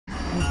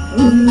Here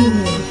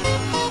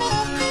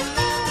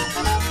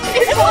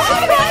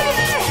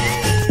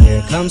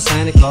comes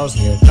Santa Claus,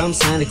 here comes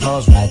Santa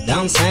Claus, right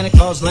down Santa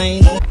Claus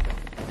Lane.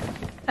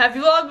 Happy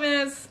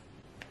Vlogmas!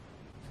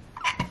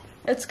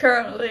 It's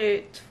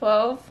currently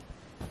 12.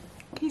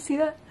 Can you see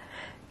that?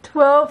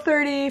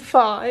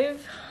 12:35,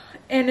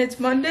 and it's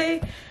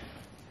Monday,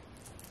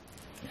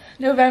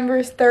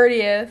 November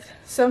 30th.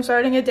 So I'm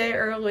starting a day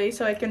early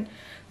so I can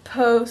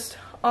post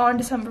on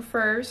December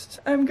 1st.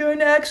 I'm going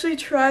to actually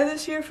try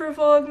this year for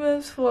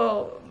Vlogmas.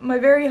 Well, my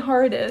very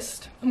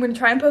hardest. I'm going to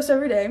try and post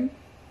every day.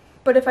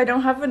 But if I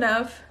don't have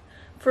enough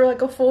for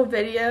like a full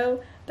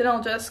video, then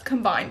I'll just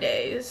combine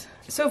days.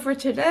 So for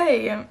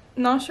today, I'm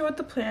not sure what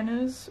the plan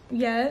is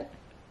yet.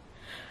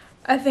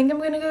 I think I'm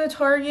going to go to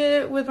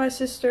Target with my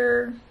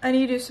sister. I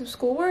need to do some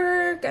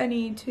schoolwork. I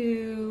need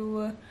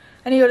to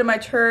go to my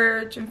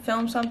church and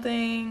film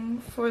something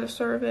for the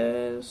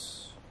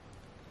service.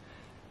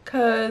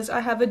 Cause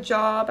I have a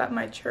job at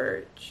my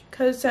church.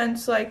 Cause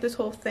since like this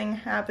whole thing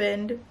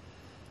happened,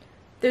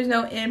 there's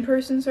no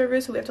in-person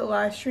service, so we have to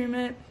live stream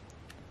it.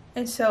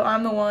 And so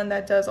I'm the one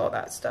that does all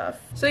that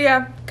stuff. So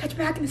yeah, catch you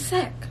back in a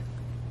sec.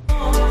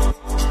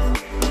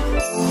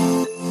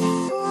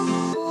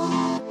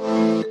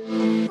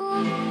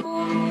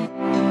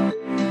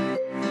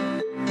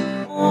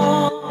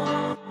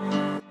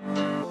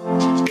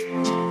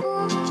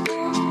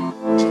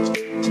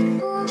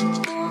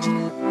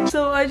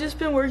 So I just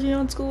been working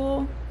on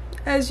school,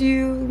 as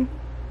you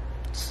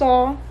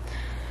saw.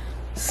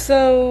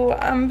 So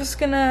I'm just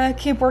gonna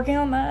keep working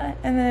on that,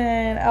 and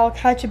then I'll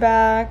catch you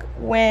back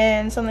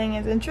when something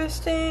is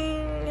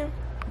interesting.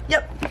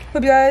 Yep.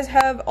 Hope you guys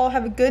all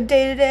have a good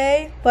day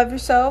today. Love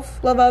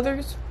yourself, love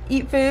others,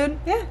 eat food.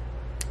 Yeah.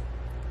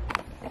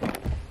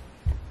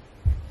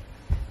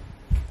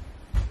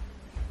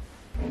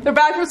 They're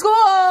back from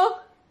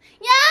school.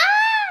 Yeah.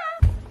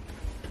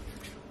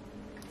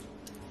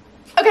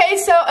 Okay,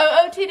 so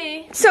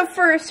OOTD. So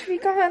first we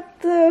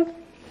got the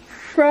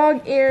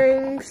frog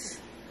earrings.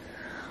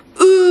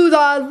 Ooh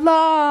la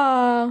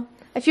la.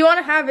 If you want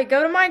to have it,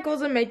 go to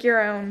Michael's and make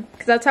your own,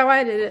 because that's how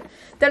I did it.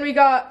 Then we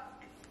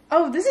got,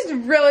 oh, this is a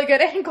really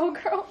good angle,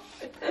 girl.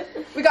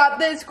 We got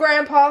this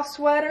grandpa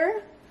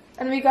sweater,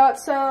 and we got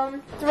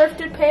some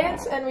thrifted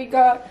pants, and we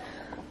got,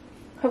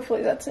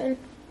 hopefully that's in.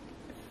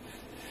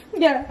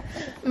 Yeah,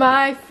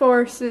 my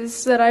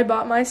forces that I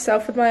bought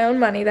myself with my own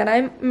money that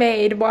I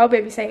made while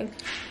babysitting.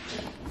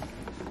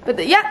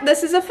 But yeah,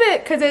 this is a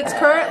fit because it's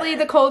currently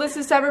the coldest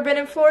it's ever been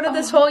in Florida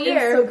this whole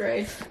year. It's so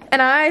great.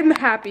 And I'm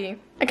happy.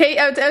 Okay,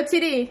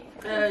 OTD.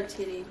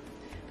 OTD.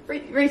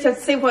 Rita,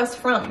 say where it's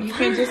from. You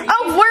can't just.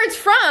 Oh, where it's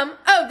from?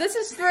 Oh, this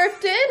is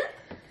thrifted.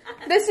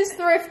 This is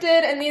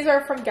thrifted, and these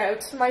are from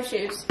Goats, my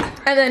shoes.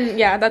 And then,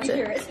 yeah, that's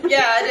it.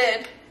 Yeah, I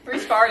did.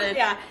 Bruce farted.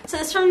 Yeah, so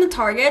this is from the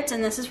Target,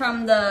 and this is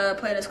from the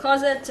Plato's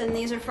Closet, and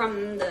these are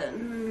from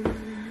the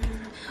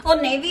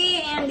Old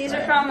Navy, and these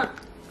are from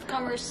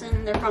Commerce,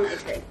 and they're from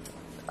 8th grade.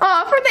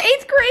 Aw, from the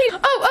 8th grade.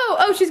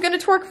 Oh, she's gonna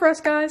twerk for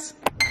us, guys.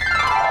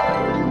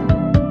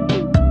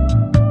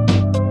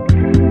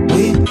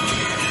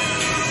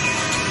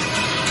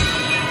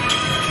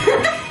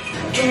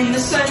 In the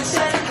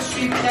sunset, the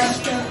street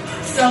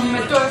downtown,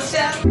 summer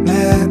doorstep.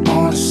 Met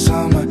on a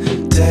summer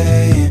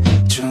day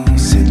in June.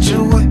 Said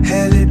you were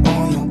headed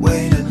on your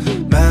way to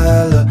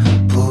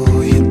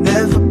Malibu. You'd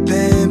never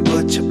been,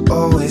 but you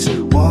always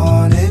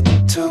wanted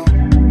to.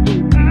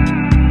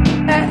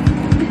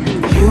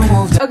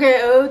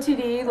 Okay,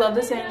 OOTD, love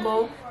this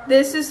angle.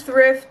 This is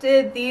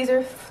thrifted, these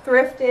are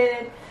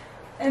thrifted.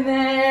 And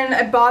then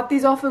I bought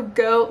these off of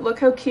Goat. Look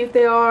how cute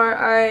they are.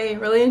 I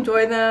really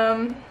enjoy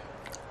them.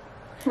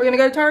 We're gonna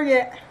go to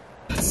Target.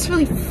 It's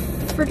really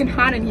freaking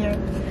hot in here.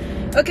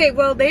 Okay,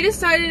 well, they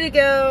decided to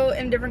go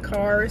in different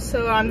cars,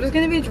 so I'm just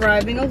gonna be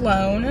driving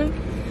alone.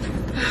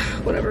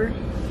 Whatever.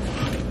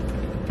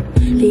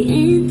 The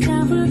end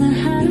time of the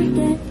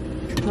holiday.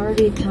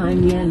 Party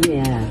time,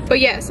 yeah. But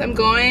yes, I'm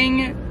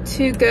going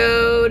to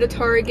go to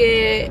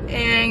Target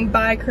and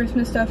buy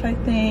Christmas stuff, I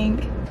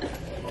think.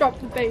 Drop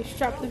the bass,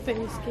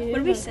 kid. What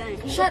are we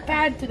saying? Shut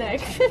bad today.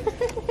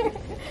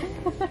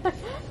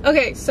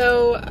 Okay,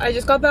 so I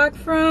just got back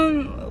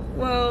from,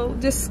 well,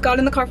 just got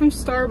in the car from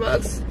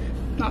Starbucks.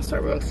 Not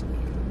Starbucks.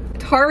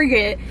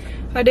 Target.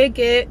 I did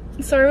get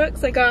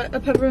Starbucks. I got a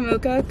peppermint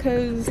mocha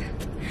because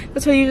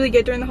that's what I usually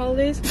get during the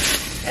holidays.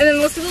 And then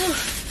this little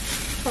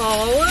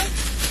haul.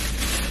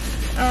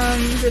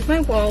 Here's my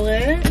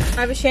wallet.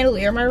 I have a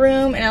chandelier in my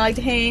room and I like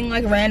to hang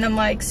like random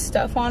like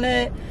stuff on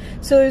it.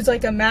 So there's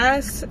like a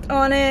mask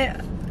on it,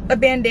 a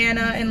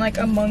bandana, and like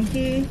a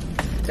monkey.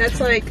 That's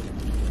like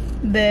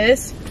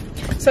this.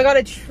 So I got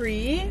a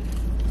tree.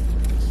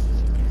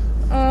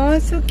 Oh,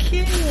 it's so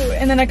cute.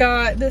 And then I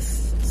got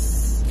this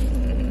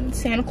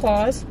Santa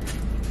Claus.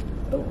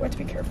 Oh, I have to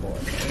be careful.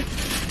 Okay.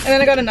 And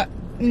then I got a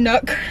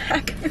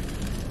nutcracker.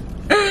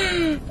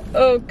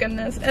 Oh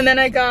goodness. And then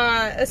I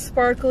got a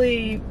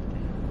sparkly,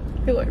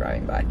 people are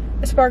driving by,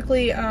 a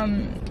sparkly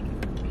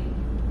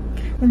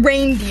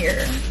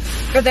reindeer.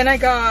 But then I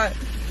got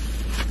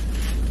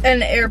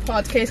an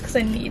AirPods case because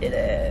I needed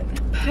it.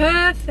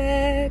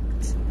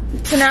 Perfect.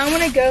 So now I'm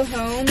gonna go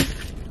home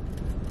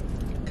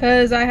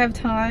because I have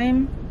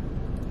time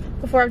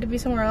before I have to be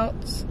somewhere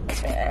else.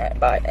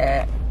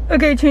 Bye.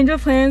 Okay, change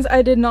of plans.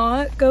 I did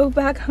not go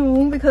back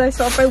home because I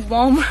stopped by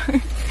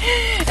Walmart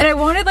and I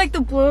wanted like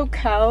the blue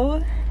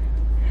cow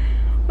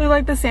with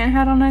like the Santa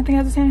hat on. I think I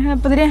had the Santa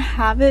hat, but they didn't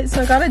have it,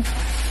 so I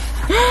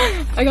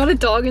got a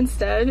dog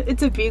instead.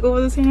 It's a beagle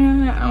with a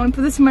Santa hat. I want to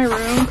put this in my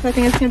room because I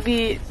think it's gonna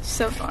be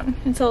so fun.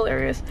 It's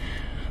hilarious.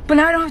 But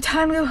now I don't have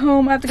time to go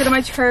home. I have to go to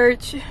my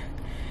church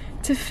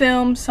to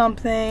film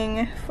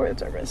something for the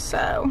service,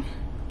 so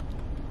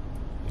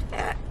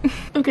yeah.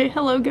 Okay,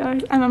 hello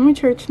guys. I'm at my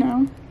church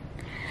now.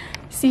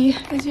 See,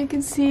 as you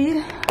can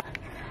see,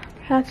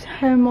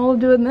 I'm all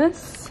doing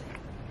this.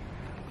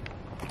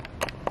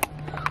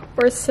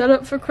 We're set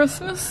up for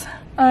Christmas.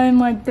 I'm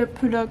like the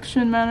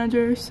production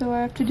manager, so I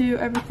have to do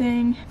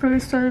everything for the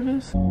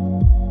service.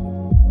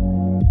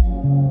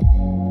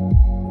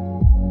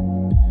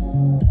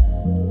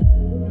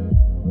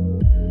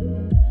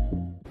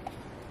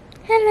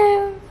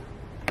 Hello.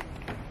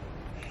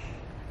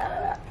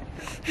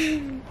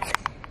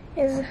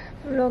 Is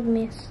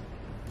VLOGMAS.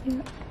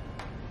 Yeah.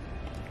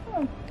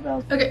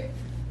 Oh, okay,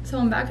 so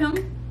I'm back home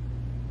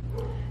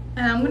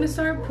and I'm gonna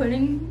start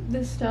putting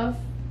this stuff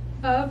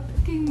up,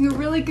 getting a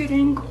really good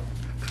angle.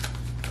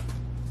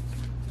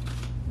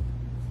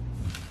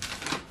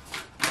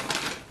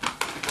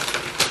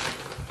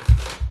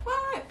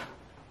 What?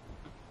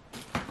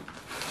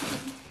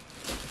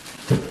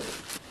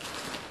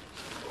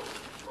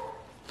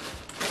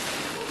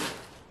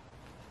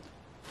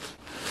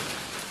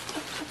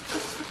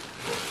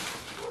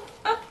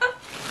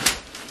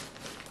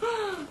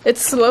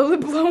 It's slowly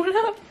blowing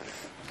up.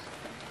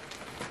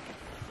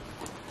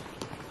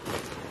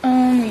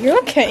 You're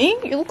okay.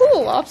 You look a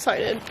little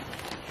lopsided.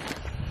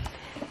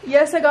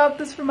 Yes, I got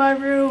this for my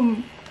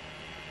room.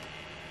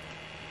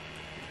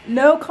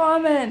 No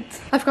comment.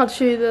 I forgot to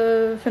show you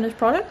the finished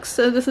product,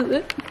 so this is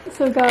it.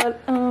 So I got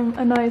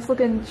a nice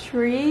looking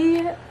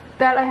tree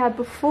that I had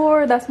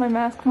before. That's my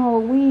mask from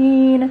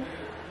Halloween.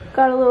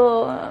 Got a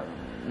little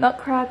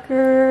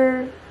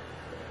nutcracker,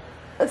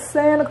 a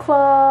Santa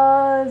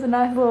Claus, a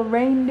nice little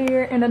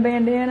reindeer, and a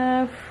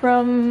bandana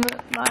from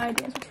my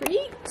dance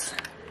retreat.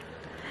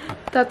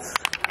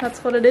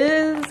 That's what it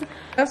is.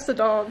 That's the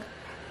dog.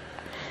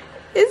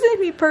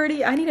 Isn't he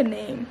pretty? I need a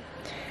name.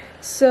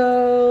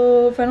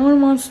 So if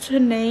anyone wants to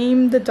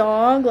name the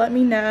dog, let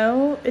me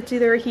know. It's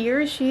either a he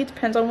or a she. It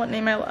depends on what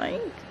name I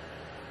like.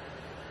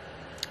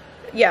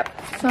 Yeah,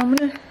 so I'm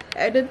gonna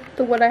edit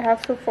what I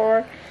have so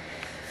far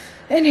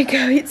and then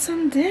go eat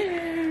some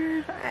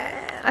dinner.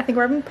 I think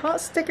we're having pot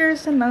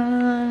stickers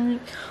tonight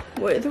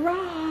with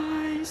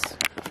rice.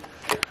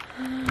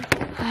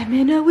 I'm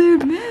in a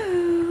weird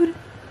mood.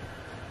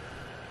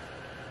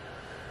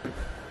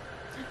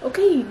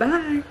 Okay,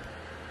 bye.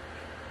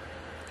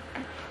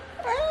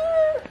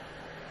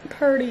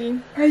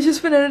 Purdy. I've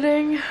just been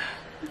editing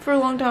for a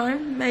long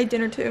time. Made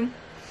dinner too.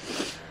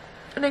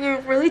 And I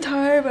get really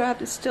tired, but I have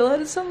to still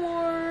edit some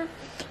more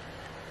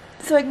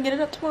so I can get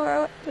it up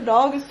tomorrow. The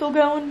dog is still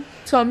going.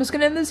 So I'm just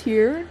gonna end this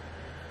here.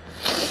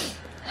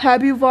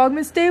 Happy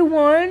Vlogmas Day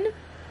 1.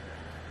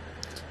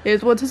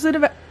 It was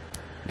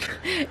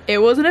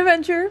an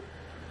adventure.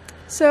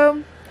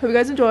 So, hope you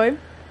guys enjoy.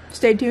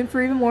 Stay tuned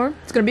for even more.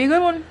 It's gonna be a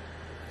good one.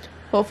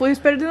 Hopefully it's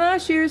better than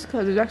last year's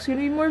because there's actually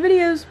gonna be more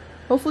videos.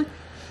 Hopefully.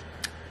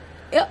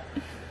 Yep.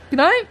 Good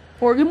night,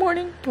 or good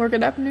morning, or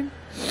good afternoon.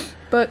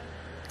 But,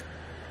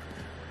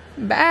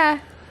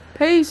 bye.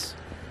 Peace.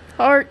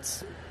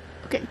 Hearts.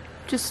 Okay,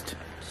 just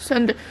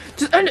end it.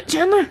 Just end it,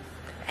 Chandler.